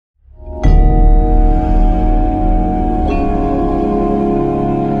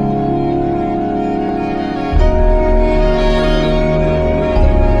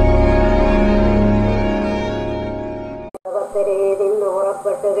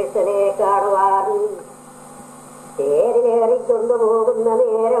കൃഷ്ണനെ കാണുവാൻ തേരിലേറിക്കൊണ്ടുപോകുന്ന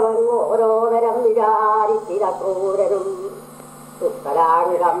നേരവൻ ഓരോതരം വിചാരിച്ചിര ക്രൂരനും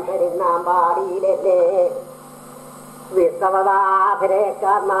കംസരിന്നാമ്പാടിയിലെന്നെ വിശ്വനാഥനെ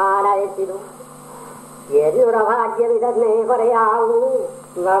കാണാനയച്ചിരുന്നു. എന്നുടെ ഭാഗ്യമിതെന്നേ പറയാവൂ.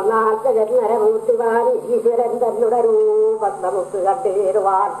 നന്നാത്ത ജന്മരമൂർത്തിവാൻ ഈശ്വരൻ തന്നുടെ രൂപം നമുക്ക്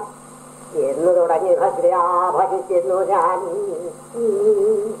കണ്ടേരുവാൻ എന്നു തുടങ്ങി ഭദ്രാഭജിക്കുന്നു ഞാൻ.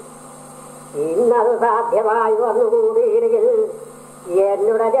 ഇന്നത് സാധ്യമായി വന്നുകൂടിയെങ്കിൽ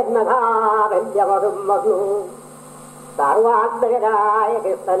എന്നുടെ ജന്മധാവല്യമതും വന്നു. സർവാത്മകരായ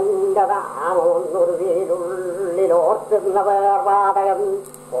കൃഷ്ണന്റെ നാമൊന്നൊരു വീരുള്ളിലോർത്തുന്ന വേർവാതകം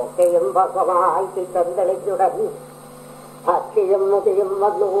ഒക്കെയും ഭസ്വമായി ചിത്തം തെളിച്ചുടൻ ഭക്തിയും മുതിയും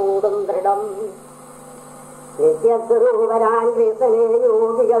വന്നുകൂടും ദൃഢം. നിത്യസ്വരൂപരാൻ കൃഷ്ണനെ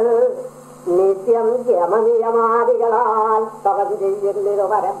യോഗികൾ നിത്യം യമനിയമാദികളാൽ തവം ചെയ്യുന്നൊരു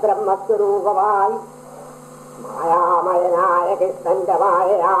പരബ്രഹ്മസ്വരൂപമായി മായാമയനായ കൃഷ്ണന്റെ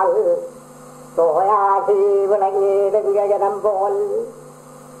മായയാൽ തോയാശി വിളങ്ങിയിടും ഗഗനം പോൽ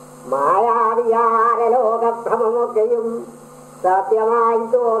മായാവിയാര ലോകഭ്രമമൊക്കെയും സത്യമായി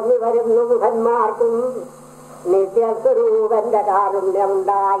തോന്നി വരുന്നു മുഖന്മാർക്കും നിത്യസ്വരൂപന്റെ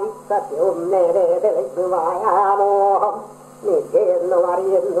കാരുണ്യമുണ്ടായി സത്യവും നേരെ തെളിച്ചു മായാമോഹം നിത്യയെന്നു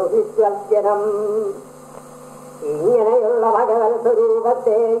അറിയുന്നു വിശ്വജനം. ഇങ്ങനെയുള്ള ഭഗവത്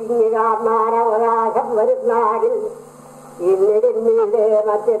സ്വരൂപത്തെ ഇനി കാണാൻ അവകാശം വരുന്നാകിൽ ഇന്നിടിന്നീടെ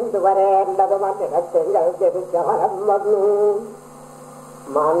മറ്റെന്തു വരേണ്ടത് മറ്റിടത്തുകൾ ജനിച്ച ഫലം വന്നു.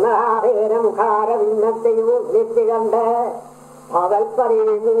 മന്നാദേന മുഖാരവിന്നത്തെയും ഉന്നിട്ട് കണ്ട് ഭവൽപ്പറി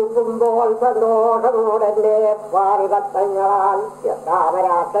നോക്കുമ്പോൾ സന്തോഷമോടെന്റെ പാറുകത്തങ്ങളാൽ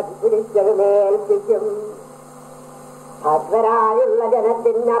താമരാട്ടൻ പിടിച്ചതുമേൽപ്പിക്കും. ഭക്തരായുള്ള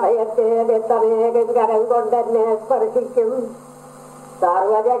ജനത്തിന് അഭയത്തെ വ്യക്തമേകം കരം കൊണ്ടെന്നെ സ്പർശിക്കും.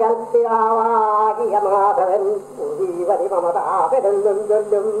 സർവജഗൽപ്പിയാവാകിയ മാധവൻ പുരീവരി മമതാപരെന്നും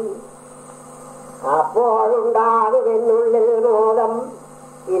ചൊല്ലും. അപ്പോഴുണ്ടാകുമെന്നുള്ളിൽ മോദം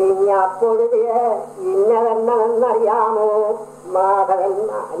ഇനിഞ്ഞപ്പൊഴുതിയെ ഇന്നതെന്നറിയാമോ. മാധവൻ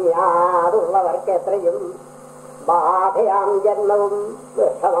അറിയാതുള്ളവർക്ക് എത്രയും ബാധയാം ജന്മവും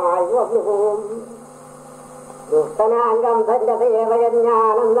വൃക്ഷമായി വന്നുപോകും. ദുഷ്ടനാംഗം തന്റെ ദേവയൻ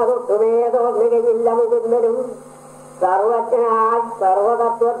ഞാനെന്നതൊട്ടുമേ തോന്നുകയില്ല മുകുന്ദനും. സർവജ്ഞനായി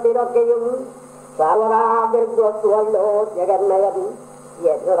സർവതത്വത്തിലൊക്കെയും സർവദാ ദീർഘത്വല്ലോ ജഗന്മയൻ.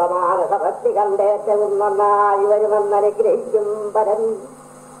 എന്നുട മാനസഭക്തി കണ്ടേറ്റവും നന്നായി വരുമെന്നനുഗ്രഹിക്കും പരൻ.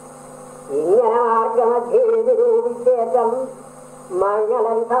 ഇങ്ങനെ മാർഗമധ്യേ നിരൂപിച്ചേറ്റം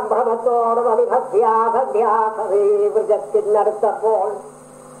മംഗളൻ സംഭ്രമത്തോടും അഭിഭക്യാഭ്യാസവൃജത്തിനടുത്തപ്പോൾ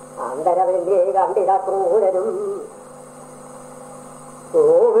അന്തരവല്യേ കണ്ടിട ക്രൂരനും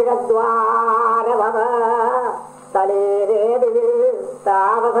കോവിടദ്വാരഭവ തലേരേതിൽ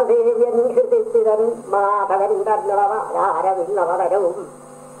താമസദേവ്യൻ ഹൃദിസ്ഥിതൻ മാധവൻ തന്നുളവാരവിന്നവതരവും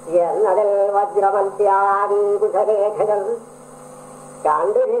എന്നതിൽ വജ്രമത്യാകുശരേഖകൾ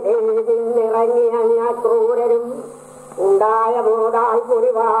കണ്ടിറങ്ങിയ ക്രൂരനും ഉണ്ടായ മോതായി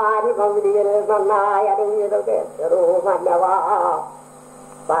പൊറിവാരി പൗരിയിൽ നന്നായി അറിയത് കേട്ടറുമല്ലവാ.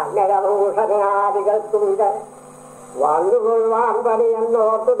 പന്നരഭൂഷണാദികൾക്കുണ്ട് വന്നുകൊള്ളുവാൻ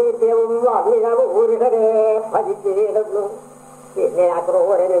പണിയെന്നോർത്തു നിത്യവും വന്നിടപൂരുഷരെ ഭജിച്ചിടുന്നു. പിന്നെ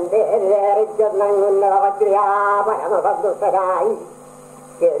അക്രൂരനും പേരേറിച്ചെന്നുന്നവക്രിയാ പരമസന്തുഷ്ടനായി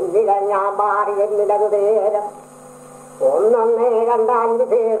എന്നിടഞ്ഞാൻ മാറി എന്നിടകുതേരം ഒന്നൊന്നേ കണ്ടാൻ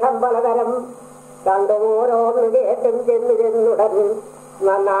വിശേഷം പലതരം കണ്ടു ഓരോന്ന് കേട്ടും ചെന്നുടൻ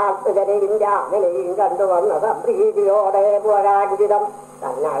നന്നാട്ടുകരെയും രാമനെയും കണ്ടുവന്ന സംപ്രീതിയോടെ പോരാജിതം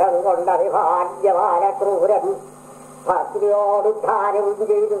തന്നരം കൊണ്ടറിഭാഗ്യവാന ക്രൂരൻ ഭക്തിയോടുദ്ധാരവും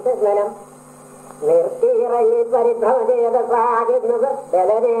ചെയ്തു ചെന്നനം നിർത്തിയിറങ്ങി പരിഭ്രമചേതസാകുന്നത്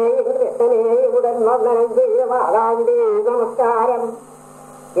ബലനെയും കൃഷ്ണനെയും ഉടൻ വന്ദനം ചെയ്ത് വാഴാണ്ടി നമസ്കാരം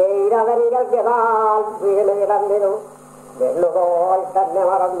ചെയ്തവരികൾക്കാൽ വീണ് കിടന്നിരു വെള്ളുപോൽ തന്നെ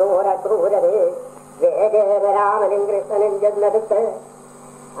മറന്നൂര ക്രൂരനെ വേഗേന രാമനും കൃഷ്ണനും ചെന്നെടുത്ത്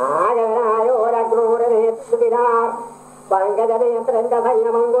ആഴവനായോരക്രൂരനെ തുതിനാർ പങ്കജനേത്രന്റെ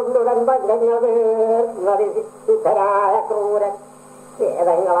സംഗമം കൊണ്ടുടൻ പങ്കങ്ങൾ ശുദ്ധനായ ക്രൂരൻ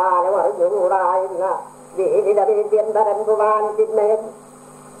വേദങ്ങളാലും അറിഞ്ഞുകൂടായുന്ന വേദിതവേദ്യന്തരൻ കുമാൻ ചിന്മയൻ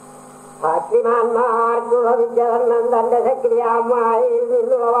ഭക്തിമാന്മാർക്കുള്ള വിദ്യവർണ്ണം തന്റെ ശക്തിയാമായി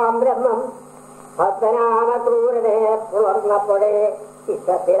നിന്നുവാം ബ്രഹ്മം ഭക്തനാമ ക്രൂരനെ പുലർന്നപ്പോഴേ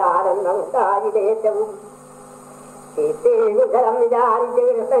ചിത്തത്തിലാനന്ദം ഉണ്ടായിതേറ്റവും ചിത്തേകുശലം വിചാരിച്ച്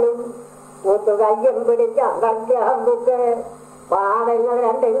കൃഷ്ണനും കൂത്തുകയ്യം പിടിച്ച അന്തർഗ്രഹം ബുക്ക് പാദങ്ങൾ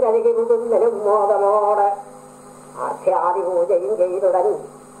രണ്ടും കഴുകി മുകുന്ദനും മോദമോട് ആഖ്യാതി പൂജയും ചെയ്തുടൻ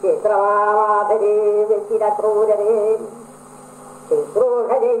ചിത്രമാവാതരേ വെച്ചിട ക്രൂരനെ ശുശ്രൂഷ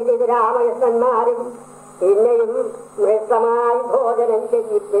ചെയ്ത് രാമകൃഷ്ണന്മാരും പിന്നെയും മൃഷ്ടമായി ഭോജനം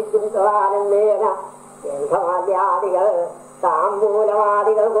ചെയ്യിപ്പിക്കും പ്രധാനേന ഗ്രന്ഥമാദ്യാദികൾ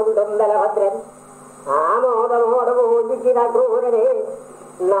താമ്പൂലവാദികൾ കൊണ്ടും ബലഭദ്രൻ ആമോദമോട് പൂജിച്ചിട ക്രൂരനെ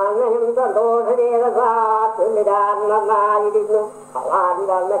നന്നനും സന്തോഷരേഖസാത്തുന്നിരാൻ നന്നായിരുന്നു. ഭവാൻ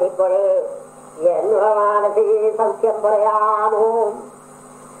വന്നതിപ്പോഴേ എന്നുള്ള മാനസീ സത്യം പറയാമോ?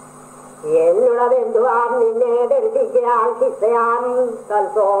 എന്നുള്ളതെന്തുവാൻ നിന്നെ ദർശിക്കാൻ ശിക്ഷയാൻ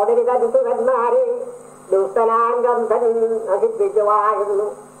തൽസോദരി തരുത്തുകന്മാരെ ദുഷ്ടനാൻ ഗന്ധൻ നശിപ്പിച്ചു വാഴുന്നു.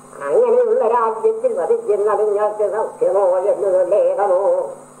 അങ്ങനെയുള്ള രാജ്യത്തിൽ വധിക്കുന്ന നിങ്ങൾക്ക് സൗഖ്യമോ എന്നു ലേഖമോ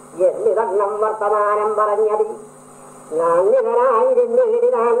എന്നിതണ്ണം വർത്തമാനം പറഞ്ഞത്.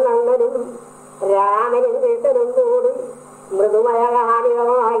 നന്ദിതനായിരുന്നേടിനാൻ നന്ദനും രാമനും കൃഷ്ണനും കൂടി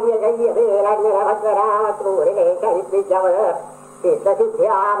മൃദുമയകാലികമായ ശയ്യവേലങ്ങനഭദ്രരാമക്രൂരിനെ കഴിപ്പിച്ചവർ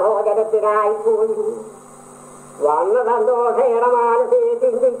ചിത്തശുദ്ധ്യാഭോജനത്തിനായി പോയി. വന്ന സന്തോഷേണ മാനസേ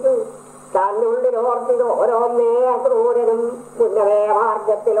ചിന്തിച്ചു. തന്നുള്ളിലോർത്തിത് ഓരോന്നേ ക്രൂരനും മുന്നമേ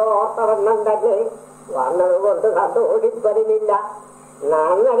മാർഗത്തിലോർത്തവണ്ണം തന്നെ വന്നതുകൊണ്ട് സന്തോഷിപ്പതിനില്ല.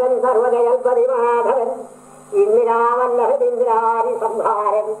 നന്നകൻ സർവജയൽപതി മാധവൻ ഇന്ദിരാവല്ലഭീന്ദ്രാരി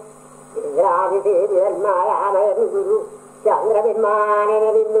സംഹാരൻ ഇന്ദ്രാതിസേവിതന്മാരാമയൻ ഗുരു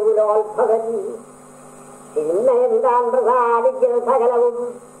ചന്ദ്രബിന്മാനനുലോത്ഭവൻ. ഇന്ന് എന്താൻ പ്രസാദിക്കുന്ന സകലവും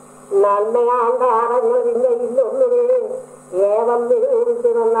നന്മയാണ്ടാറങ്ങൾ പിന്നെയില്ലൊന്നുമേ ഏവം നിരൂപിച്ചു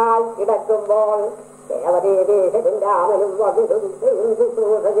നന്നായി കിടക്കുമ്പോൾ ദേവദേവേശനും രാമനും വധുരും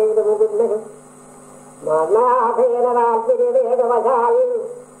ശുശ്രൂഷ ചെയ്തു മുകുന്നനും മന്നാഭേന താല്പര്യവേദവശാൽ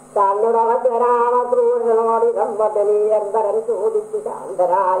തന്നുട രാമക്രൂരനോട് സമ്പന്നീയന്തരൻ ചോദിച്ചു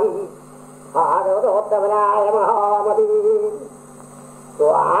ശാന്തരായി. ഭാഗവതോത്തമനായ മഹാമതി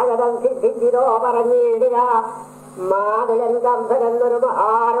സ്വാഗതം സിദ്ധിച്ചിരോ പറഞ്ഞിടുക. മാതുലൻ കംസനെന്നൊരു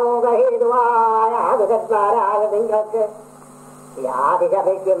മഹാരോഗഹേതുവായ ആതുരന്മാരായ നിങ്ങൾക്ക്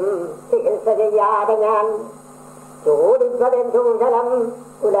വ്യാധികതയ്ക്കും ചികിത്സ ചെയ്യാതെ ഞാൻ ചോദിച്ചതെന്തുശലം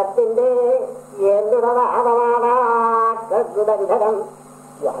കുലത്തിന്റെ എന്നുടനാഥമാതാഗുഡന്ധനം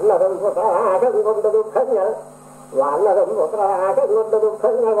വന്നതും പുത്രനാശം കൊണ്ട് ദുഃഖങ്ങൾ വന്നതും പുത്രനാശം കൊണ്ട്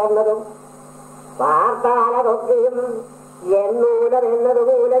ദുഃഖങ്ങൾ വന്നതും വാർത്താലതൊക്കെയും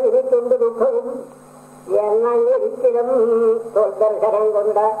എന്നൂലമെന്നതുമൂലം എനിക്കുണ്ട് ദുഃഖവും എന്നൊരിക്കലും ദർശനം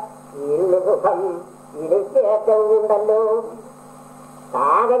കൊണ്ട് ഇന്ന് സുഖം എനിക്ക് ഏറ്റവും ഉണ്ടല്ലോ.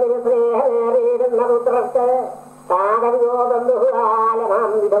 താകവിന് സ്നേഹമേറിയിരുന്ന പുത്രർക്ക് താകവിയോഗം ബഹുകാലമാം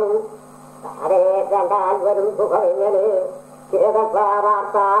വിധവും താരെ കണ്ടാൽ വരും സുഖമെങ്ങനെ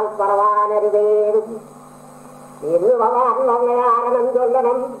ചേതവാർത്താൽ പറവാനരുതേരും. ഇന്ന് ഭവാൻ വന്ന കാരണം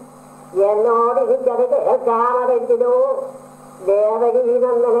ചൊല്ലണം. എന്നോടിരിക്കത് കേൾക്കാമതെങ്കിലോ ദേവകീ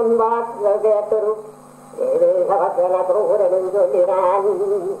നന്ദനൻ വാക്കുകൾ കേട്ടൊരു ഏകഭദ്രന ക്രൂരനും ചൊല്ലിടാൻ.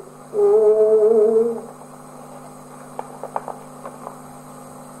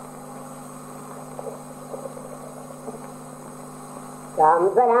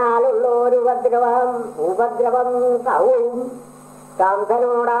 കംസനാലുള്ളൊരു ഉപദ്രവം കവും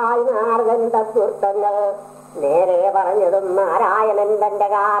കംസനോടായി നാരദൻ തത്വൃത്തങ്ങൾ നേരെ പറഞ്ഞതും നാരായണൻ തന്റെ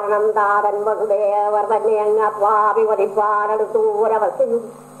കാരണം താതൻ വസുദേവർ തന്നെ അങ്ങ് അപ്പാപി വധിപ്പാനടുത്തൂരവസ്ഥയും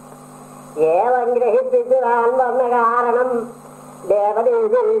ഏവൻ ഗ്രഹിപ്പിച്ചു താൻ വന്ന കാരണം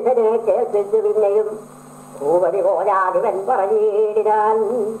ദേവദേവീശനെ കേൾപ്പിച്ചു. പിന്നെയും ഭൂപതി പോലാധിപൻ പറഞ്ഞിടാൻ.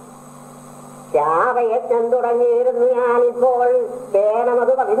 ശാപയജ്ഞം തുടങ്ങിയിരുന്നു ഞാനിപ്പോൾ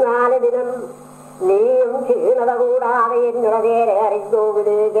വേണമത് 14 ദിനം. നീയും ക്ഷീണത കൂടാതെ എന്നുട നേരെ അറിയിച്ചു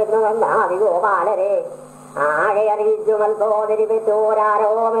വിളിക്കുന്നു വന്നാതി ഗോപാലരെ ആകെ അറിയിച്ചു മൽസോദരി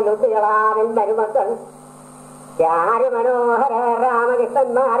പെറ്റോരാരോമലുദ്ധികളാമൻ മരുമക്കൾ ചാരു മനോഹര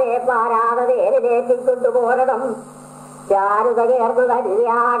രാമകൃഷ്ണന്മാരെ പാരാതെ നേരിലേറ്റിക്കൊണ്ടുപോരണം. ചാരുത ചേർന്ന്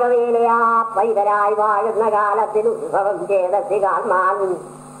കരിയാകവേലയാ പൈതരായി വാഴുന്ന കാലത്തിൽ ഉത്സവം ചേതസി കാൽമാൻ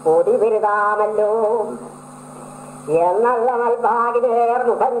പൊടിപെരുതാമല്ലോ എന്നുള്ള മൽഭാഗിനേർ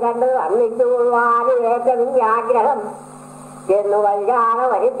മുഖം കണ്ട് അന്നിച്ചു വാനുവേറ്റം ആഗ്രഹം എന്നു വൈകാതെ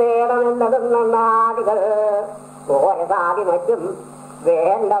വരുത്തേണമെന്നതും നന്നാദികൾ ഓരസാദി മറ്റും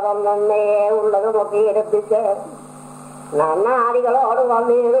വേണ്ടതൊന്നേ ഉള്ളതുമൊക്കെ എടുപ്പിച്ച് നന്നാദികളോട്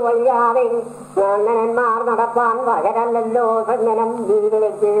വന്നീട് വഴിയാതെ നന്ദനന്മാർ നടപ്പാൻ വകരല്ലോ സന്നനം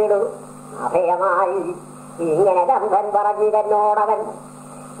വീടിലെത്തിയിടു അഭയമായി ഇങ്ങനെ കന്ധൻ പറഞ്ഞിരുന്നോടവൻ.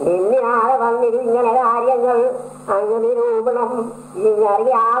 നിന്നാതെ വന്നിരിങ്ങനെ കാര്യങ്ങൾ അങ്ങ് നിരൂപണം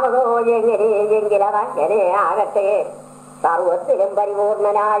ഇങ്ങറിയാവതോ എങ്ങനെയെങ്കിലതങ്ങനെ ആകട്ടെ. സർവത്തിലും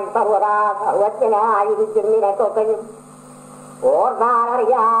പരിപൂർണനായി സർവദാ സർവജ്ഞനായിരിക്കും നിനക്കൊക്കെയും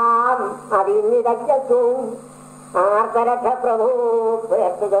ഓർത്താലറിയാം അതിന്നിടത്തും ആർത്തരക്ഷ പ്രഭു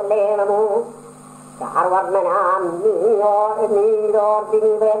പേർത്തു ചൊല്ലേണമോ. ചാർവർണ്ണനാം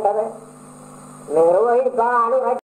നീയോർത്തിനി വേണ്ടത് നിർവഹിക്കാനുള്ള